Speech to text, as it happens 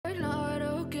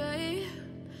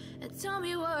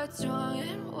what's wrong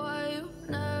and why you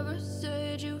never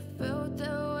said you felt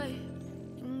that way.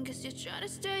 Guess you're trying to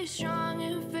stay strong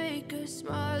and fake a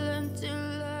smile until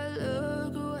I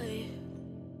look away.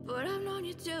 But I've known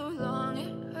you too long,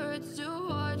 it hurts to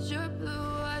watch your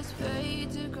blue eyes fade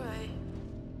to gray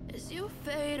as you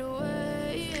fade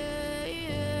away,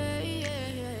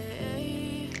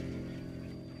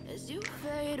 as you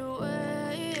fade away.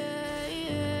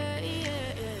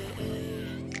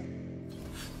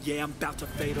 Yeah, I'm about to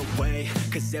fade away,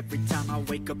 cause every time I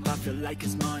wake up I feel like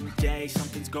it's Monday.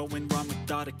 Something's going wrong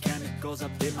with all the chemicals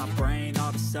up in my brain. All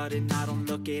of a sudden I don't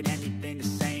look at anything the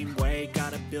same way.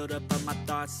 Got a buildup of my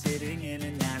thoughts sitting in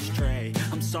an ashtray.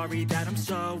 I'm sorry that I'm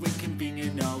so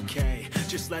inconvenient, okay.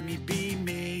 Just let me be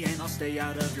me and I'll stay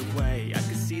out of your way. I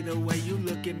can see the way you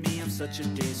look at me, I'm such a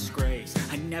disgrace.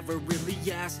 I never really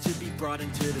asked to be brought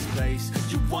into this place.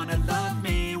 You wanna love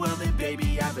me? Well then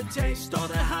baby I have a taste. All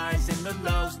the highs and the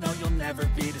lows, no you'll never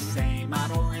be the same. I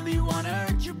don't really wanna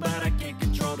hurt you but I can't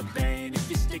control the pain. If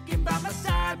you're sticking by my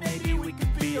side maybe we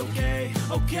could be okay.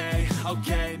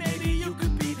 Okay, maybe you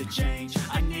could be the change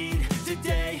I need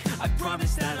today. I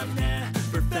promise that I've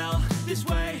never felt this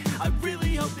way. I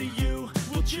really hope that you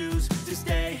will choose to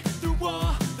stay through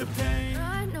all the pain.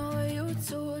 I know you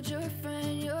told your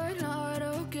friend you're not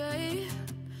okay,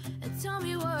 and tell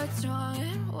me what's wrong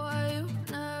and why you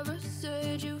never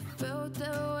said you felt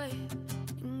that way.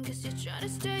 Guess you're trying to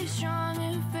stay strong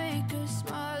and fake a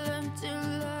smile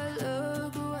until I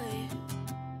look away.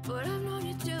 But I've known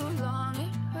you too long,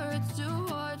 it hurts to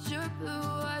watch your blue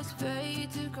eyes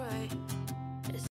fade to gray